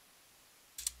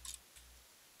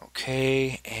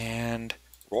 Okay, and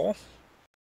roll.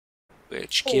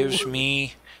 Which gives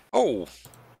me... Oh,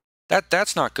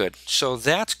 that's not good. So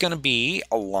that's going to be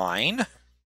a line.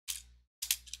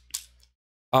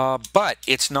 But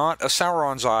it's not a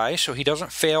Sauron's Eye, so he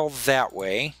doesn't fail that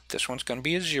way. This one's going to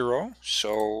be a 0,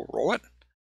 so roll it.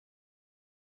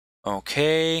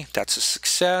 Okay, that's a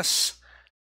success.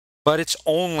 But it's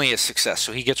only a success,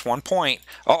 so he gets 1 point.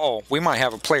 Uh-oh, we might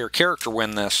have a player character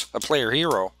win this. A player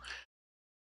hero.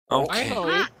 Okay.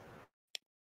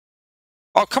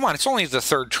 Oh, come on, it's only the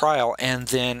 3rd trial, and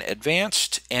then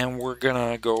advanced, and we're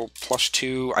going to go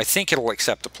 +2. I think it'll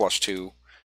accept the +2.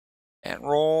 And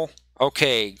roll.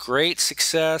 Okay, great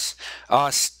success.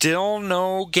 Still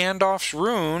no Gandalf's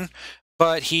rune,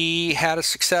 but he had a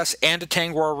success and a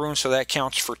Tangwar rune, so that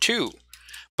counts for 2.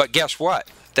 But guess what?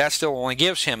 That still only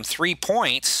gives him 3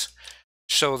 points.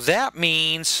 So that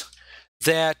means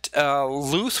that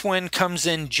Luthwin comes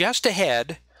in just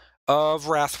ahead of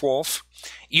Wrathwolf.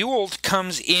 Ewald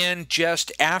comes in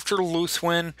just after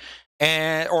Luthwin,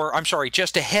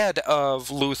 just ahead of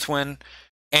Luthwin.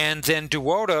 And then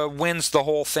Duoda wins the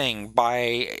whole thing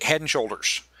by head and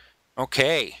shoulders.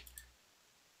 Okay.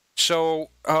 So,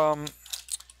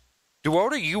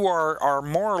 Duoda, you are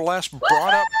more or less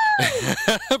brought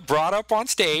up on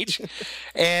stage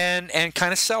and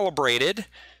kind of celebrated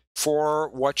for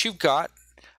what you've got.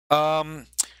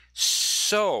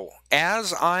 So,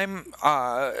 as I'm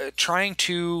trying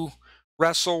to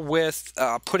wrestle with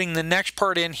putting the next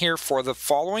part in here for the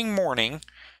following morning,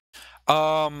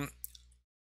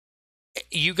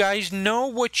 you guys know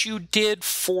what you did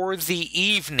for the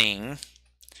evening,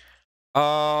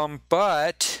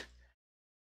 but,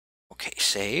 okay,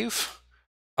 save.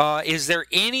 Is there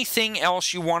anything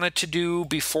else you wanted to do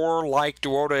before, like,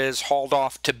 Duoda is hauled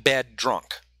off to bed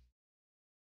drunk?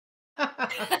 So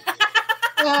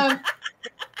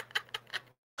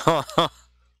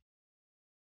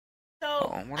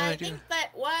I think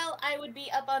that while I would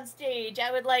be up on stage,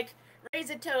 I would raise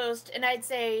a toast and I'd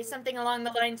say something along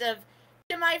the lines of,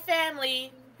 "To my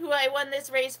family, who I won this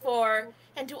race for,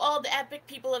 and to all the epic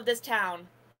people of this town."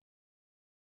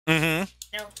 Mm-hmm.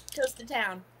 Toast the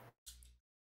town.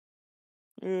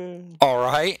 All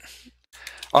right.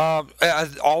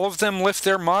 All of them lift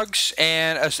their mugs,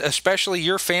 and especially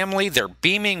your family, they're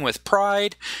beaming with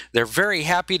pride. They're very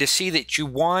happy to see that you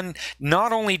won.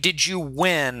 Not only did you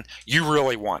win, you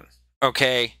really won.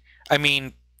 Okay? I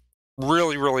mean,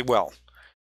 really, really well.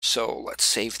 So let's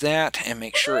save that and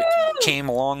make sure it came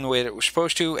along the way that it was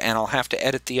supposed to, and I'll have to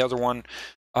edit the other one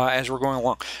as we're going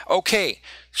along. Okay,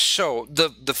 so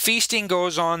the feasting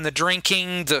goes on, the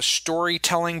drinking, the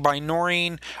storytelling by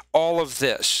Noreen, all of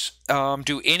this.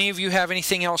 Do any of you have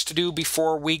anything else to do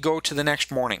before we go to the next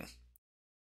morning?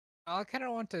 I kind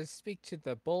of want to speak to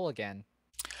the bull again.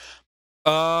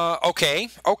 Okay,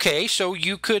 so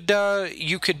you could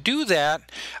do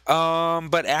that,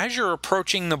 but as you're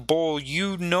approaching the bull,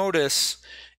 you notice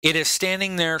it is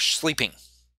standing there sleeping.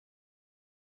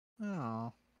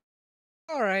 Oh.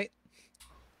 All right.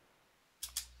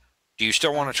 Do you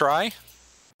still want to try?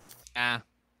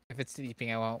 If it's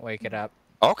sleeping, I won't wake it up.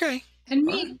 Okay. And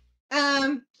me,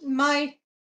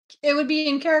 it would be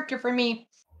in character for me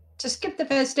to skip the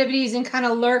festivities and kind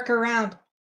of lurk around.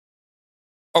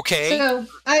 Okay. So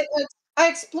I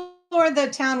explore the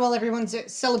town while everyone's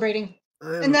celebrating,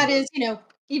 and that is,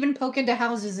 even poke into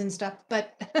houses and stuff.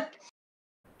 But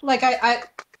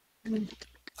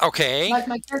Okay. Like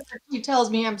my character tells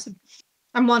me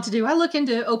I'm want to do. I look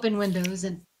into open windows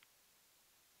and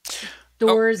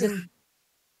doors and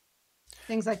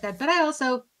things like that. But I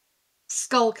also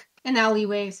skulk in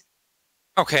alleyways.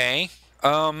 Okay.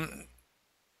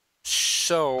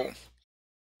 So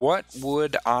what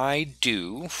would I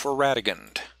do for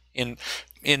Radegund in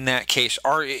that case?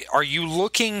 Are you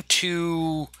looking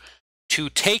to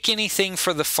take anything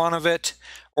for the fun of it,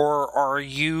 or are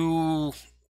you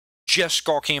just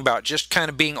skulking about, just kind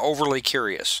of being overly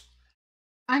curious?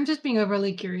 I'm just being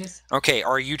overly curious. Okay,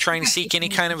 are you trying to seek any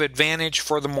kind of advantage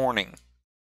for the morning?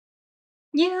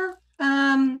 Yeah,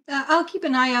 I'll keep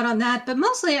an eye out on that, but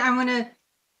mostly I want to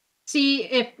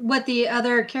see what the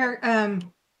other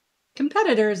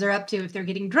competitors are up to. If they're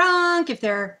getting drunk, if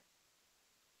they're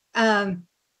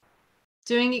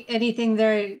doing anything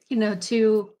there,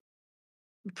 to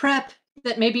prep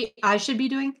that maybe I should be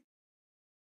doing.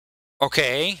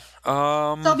 Okay. So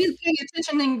I'll be paying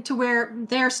attention to where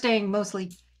they're staying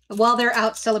mostly while they're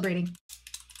out celebrating.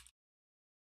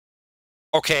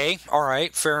 Okay, all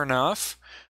right, fair enough.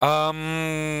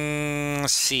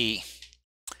 Let's see.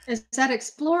 Is that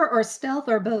explore or stealth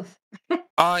or both?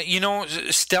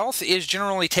 Stealth is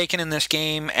generally taken in this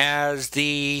game as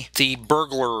the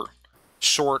burglar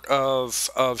sort of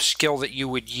skill that you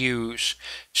would use.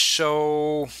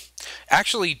 So,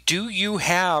 actually, do you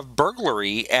have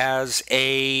burglary as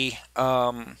a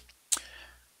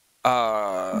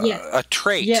Yes. a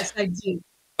trait? Yes, I do.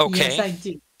 Okay. Yes, I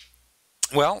do.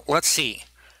 Well, let's see.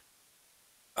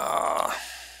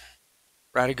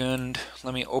 Radegund,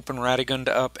 let me open Radegund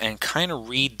up and kind of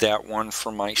read that one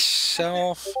for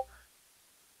myself.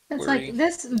 It's like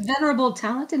this venerable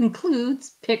talent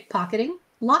includes pickpocketing,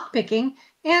 lockpicking,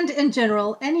 and in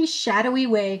general, any shadowy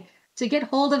way to get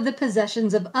hold of the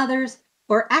possessions of others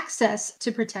or access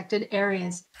to protected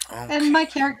areas. Okay. And my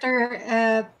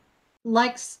character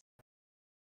likes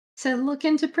to look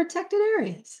into protected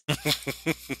areas.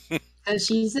 Because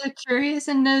she's a curious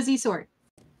and nosy sort.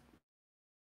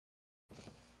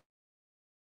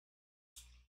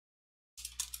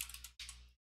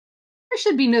 There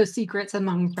should be no secrets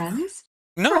among friends.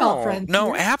 We're all friends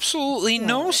No, here. absolutely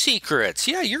no secrets.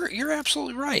 Yeah, you're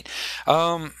absolutely right.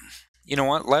 You know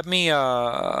what? Let me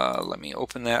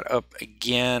open that up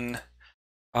again.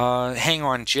 Hang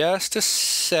on just a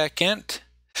second.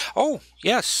 Oh,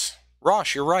 yes.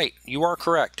 Rosh, you're right. You are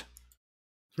correct.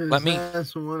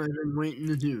 That's the one I've been waiting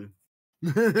to do.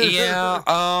 Yeah,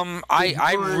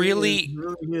 I really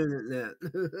good at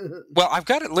that. well, I've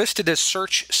got it listed as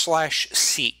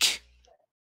search/seek.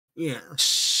 Yeah.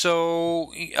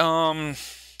 So, I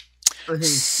think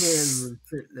Scan would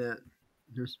fit that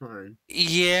just fine.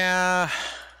 Yeah.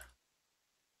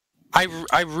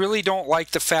 I really don't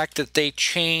like the fact that they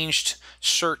changed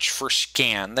search for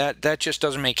scan. That just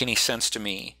doesn't make any sense to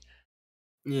me.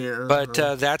 Yeah. But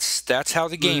that's how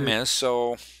the game is.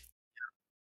 So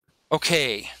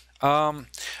okay.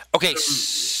 Okay.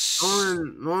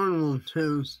 Lauren will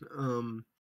choose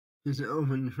his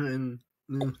open friend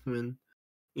Luthman,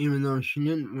 even though she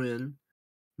didn't win,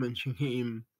 but she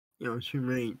came, she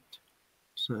ranked.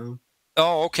 So.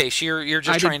 Oh, okay. So you're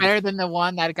just trying better than the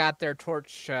one that got their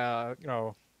torch. I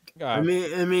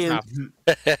mean,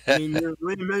 you're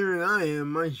way better than I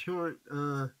am. My short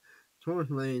torch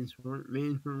lanes weren't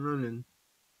made for running.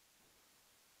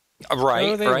 Right.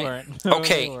 No, they right. weren't.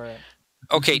 Okay. They weren't.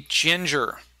 Okay,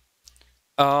 Ginger.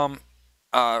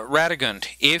 Radegund,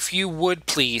 if you would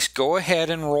please go ahead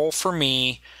and roll for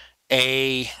me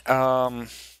a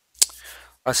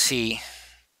let's see.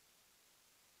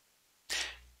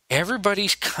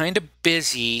 Everybody's kind of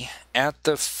busy at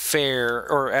the fair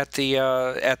or at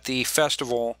the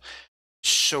festival,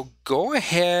 so go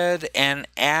ahead and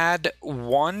add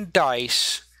 1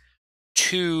 dice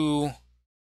to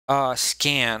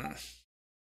scan.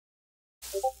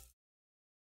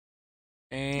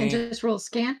 And just roll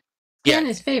scan. Scan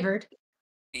is favored.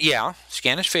 Yeah,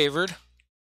 scan is favored.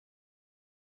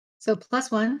 So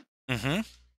 +1. Mm-hmm.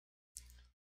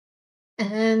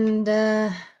 And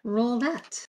roll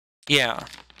that. Yeah.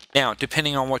 Now,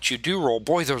 depending on what you do roll,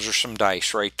 boy, those are some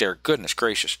dice right there. Goodness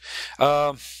gracious.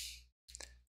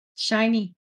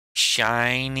 Shiny.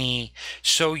 Shiny.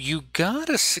 So you got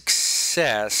a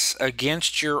success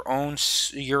against your own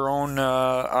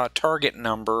target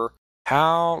number.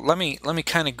 How? Let me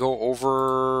kind of go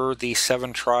over the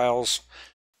 7 trials.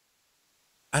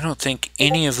 I don't think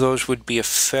any of those would be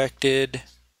affected.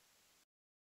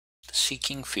 The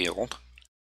seeking field.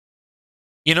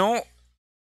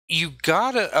 You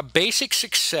got a basic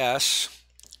success.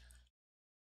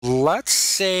 Let's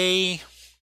say,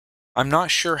 I'm not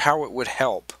sure how it would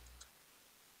help.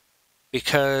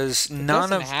 Because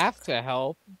none of... It doesn't have to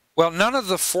help. Well, none of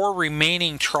the 4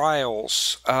 remaining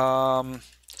trials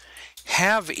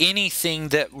have anything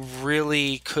that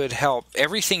really could help.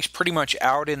 Everything's pretty much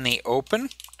out in the open.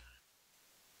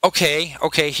 Okay,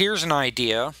 here's an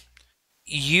idea.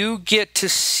 You get to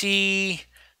see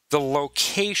the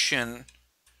location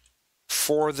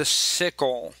for the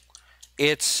sickle.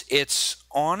 It's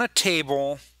on a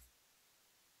table,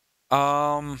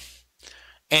 and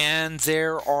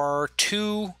there are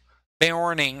 2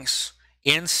 Beornings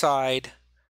inside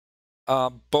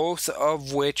both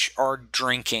of which are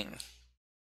drinking.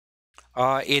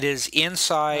 It is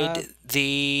inside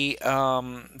the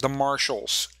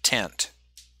marshal's tent.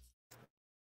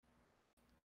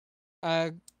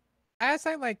 As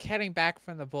I'm like heading back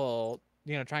from the bull,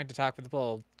 trying to talk with the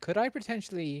bull, could I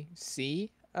potentially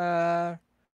see Radigan?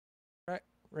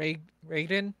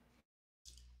 Radigan?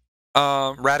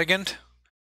 Yeah,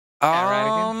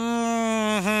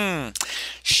 Radigan.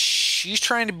 She's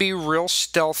trying to be real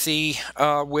stealthy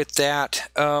with that.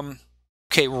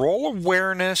 Okay, roll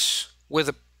awareness with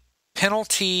a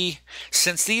penalty.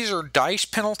 Since these are dice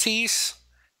penalties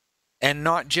and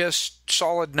not just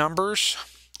solid numbers,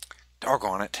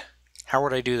 doggone it. How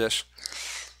would I do this?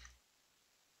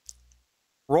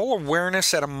 Roll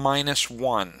awareness at a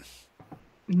 -1.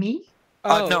 Me?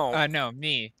 No,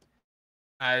 me.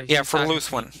 Yeah, for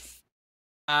Luthwin.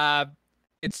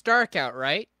 It's dark out,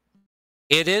 right?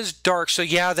 It is dark, so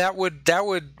yeah, that would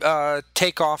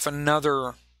take off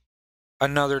another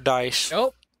dice.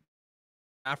 Nope,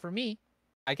 not for me.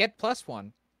 I get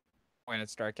 +1 when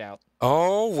it's dark out.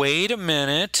 Oh, wait a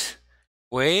minute.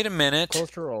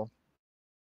 Culture roll.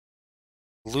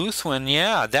 Luthwin,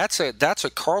 yeah, that's a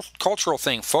cultural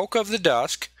thing. Folk of the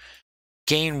Dusk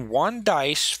gain 1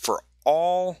 dice for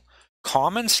all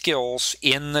common skills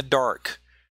in the dark.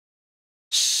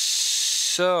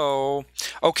 So,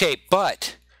 okay,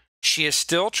 but she is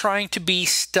still trying to be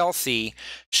stealthy,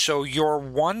 so your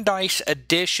 1 dice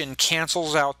addition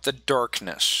cancels out the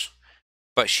darkness.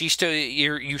 But you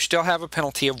still have a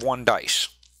penalty of 1 dice.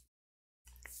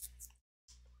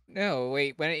 No,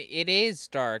 wait, when it is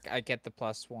dark, I get the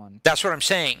 +1. That's what I'm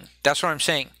saying.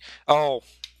 Oh,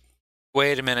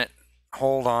 wait a minute.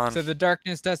 Hold on. So the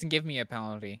darkness doesn't give me a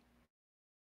penalty.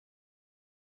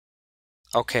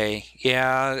 Okay,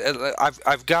 yeah,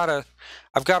 I've got a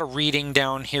reading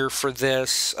down here for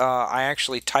this. I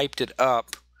actually typed it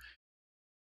up.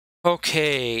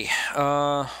 Okay,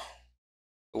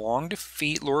 long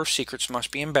defeat, lure of secrets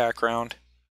must be in background.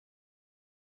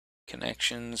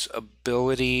 Connections,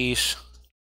 abilities.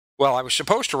 Well, I was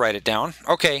supposed to write it down.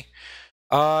 Okay,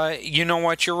 you know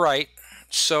what? You're right.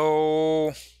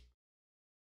 So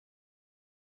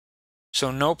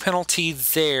no penalty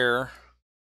there.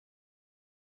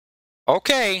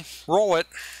 Okay, roll it.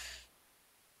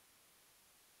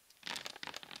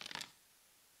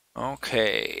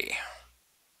 Okay.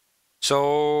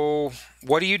 So,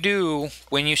 what do you do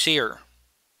when you see her?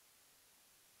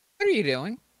 What are you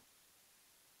doing?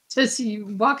 Just you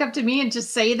walk up to me and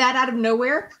just say that out of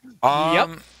nowhere?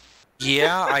 Yep.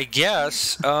 Yeah, I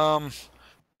guess.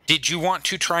 Did you want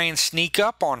to try and sneak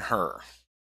up on her?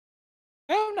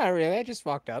 No, not really. I just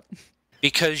walked up.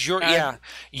 Because you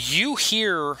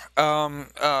hear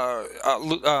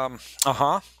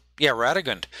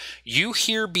Radigund. You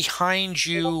hear behind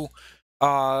you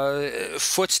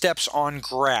footsteps on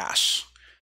grass.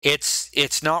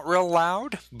 It's not real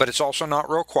loud, but it's also not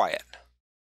real quiet.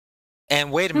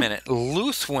 And wait a minute,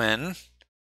 Luthwin,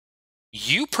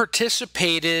 you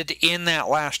participated in that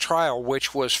last trial,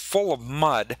 which was full of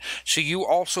mud, so you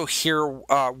also hear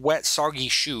wet, soggy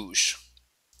shoes.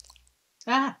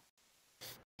 Ah.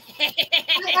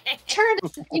 I turn,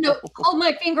 hold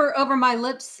my finger over my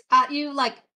lips at you,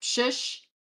 like shush,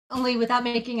 only without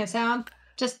making a sound,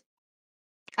 just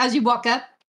as you walk up,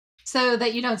 so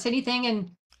that you don't say anything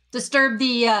and disturb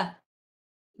the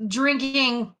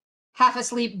drinking, half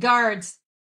asleep guards.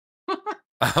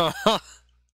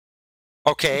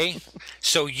 Okay,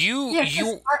 so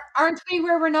aren't we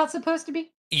where we're not supposed to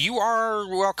be? You are,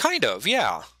 well, kind of,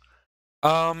 yeah.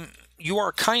 You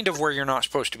are kind of where you're not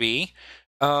supposed to be.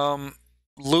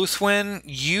 Luthwin,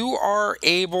 you are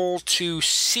able to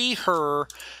see her,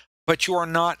 but you are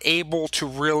not able to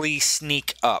really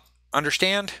sneak up.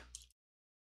 Understand?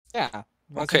 Yeah.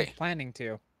 Okay. Planning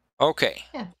to. Okay.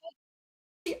 Yeah.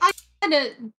 I kind of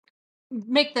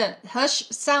make the hush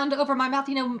sound over my mouth,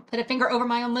 put a finger over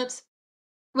my own lips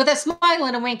with a smile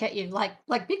and a wink at you, like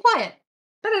be quiet.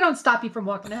 But I don't stop you from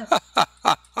walking up.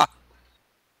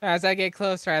 As I get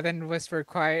closer, I then whisper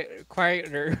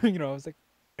quieter. I was like,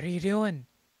 "What are you doing?"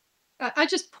 I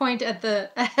just point at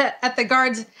the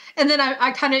guards, and then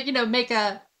I kind of make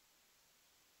a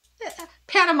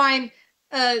pantomime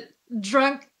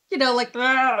drunk, like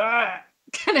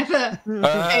kind of a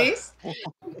face,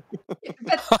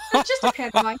 but just a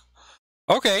pantomime.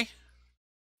 Okay.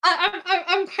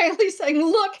 I'm kindly saying,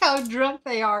 "Look how drunk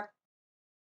they are."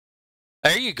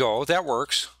 There you go. That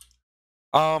works.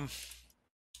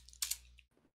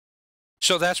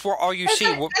 So that's where all you see.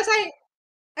 As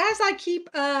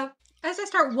I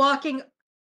start walking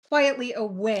quietly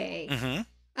away,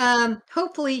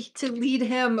 Hopefully to lead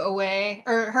him away,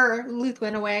 or her,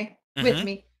 Luthwin, away with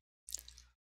me.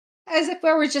 As if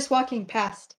I were just walking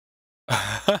past.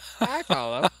 I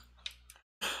follow.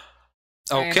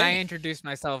 Okay. And I introduce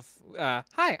myself.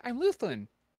 Hi, I'm Luthwin.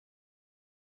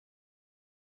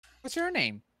 What's your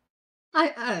name?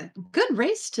 Good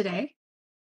race today.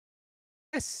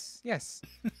 Yes.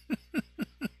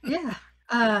 Yeah.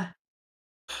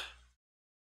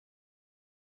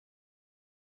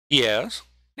 Yes.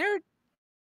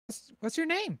 What's your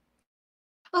name?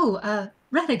 Oh,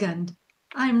 Radagund.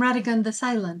 I'm Radagund the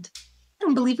Silent. I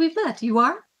don't believe we've met. You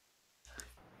are?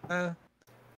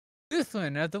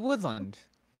 Luthwin of the Woodland.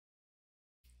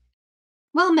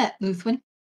 Well met, Luthwin.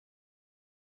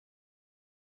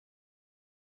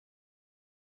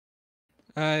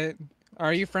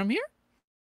 Are you from here?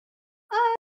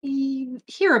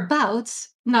 Hereabouts.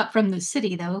 Not from the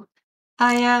city, though.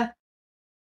 I'm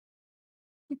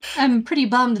pretty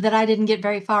bummed that I didn't get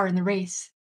very far in the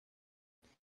race.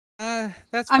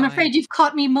 That's I'm fine. afraid you've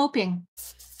caught me moping.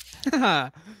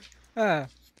 Good.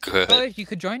 Well, if you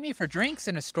could join me for drinks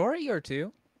and a story or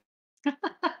two.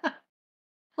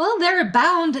 Well, they're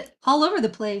abound all over the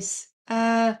place.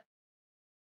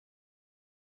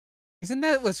 Isn't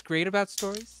that what's great about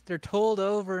stories? They're told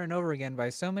over and over again by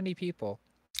so many people.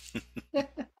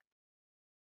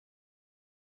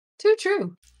 Too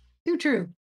true. Too true.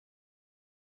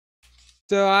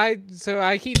 So I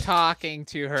keep talking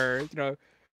to her,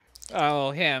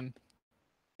 him.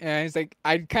 And he's like,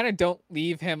 I kind of don't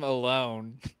leave him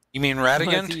alone. You mean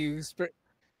Radigan?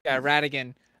 Yeah,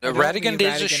 Radigan. Radigan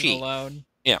is a she. Alone.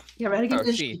 Yeah. Yeah, Radigan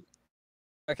is she.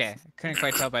 Okay, couldn't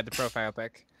quite tell by the profile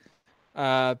pic.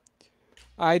 I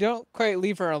don't quite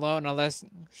leave her alone unless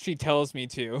she tells me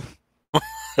to.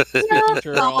 Keep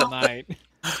her all night.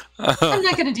 I'm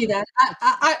not going to do that.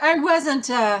 I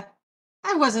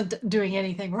wasn't doing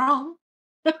anything wrong.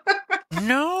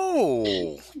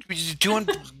 No, you're doing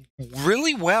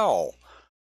really well.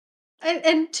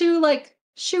 And to like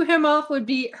shoo him off would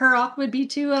be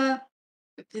to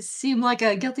seem like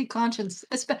a guilty conscience,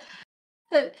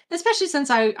 especially since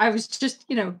I was just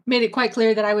made it quite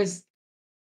clear that I was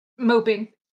moping.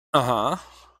 And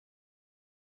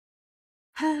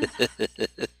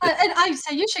I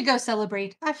say you should go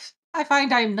celebrate. I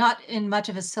find I'm not in much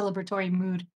of a celebratory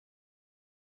mood.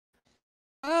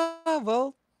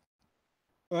 Well,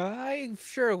 I'm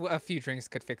sure a few drinks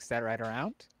could fix that right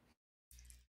around.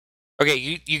 Okay,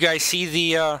 you guys see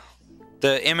the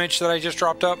image that I just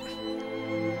dropped up?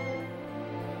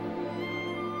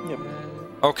 Yep.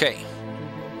 Okay.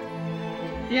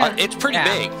 Yeah. It's pretty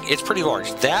big. It's pretty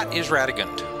large. That is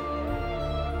Radagund.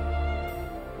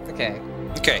 Okay.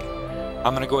 Okay.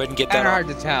 I'm gonna go ahead and get that. Kind of hard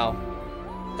to tell.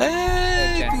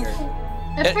 Gender.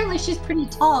 Apparently, she's pretty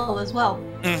tall as well.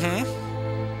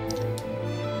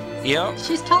 Yep.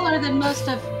 She's taller than most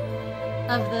of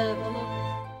the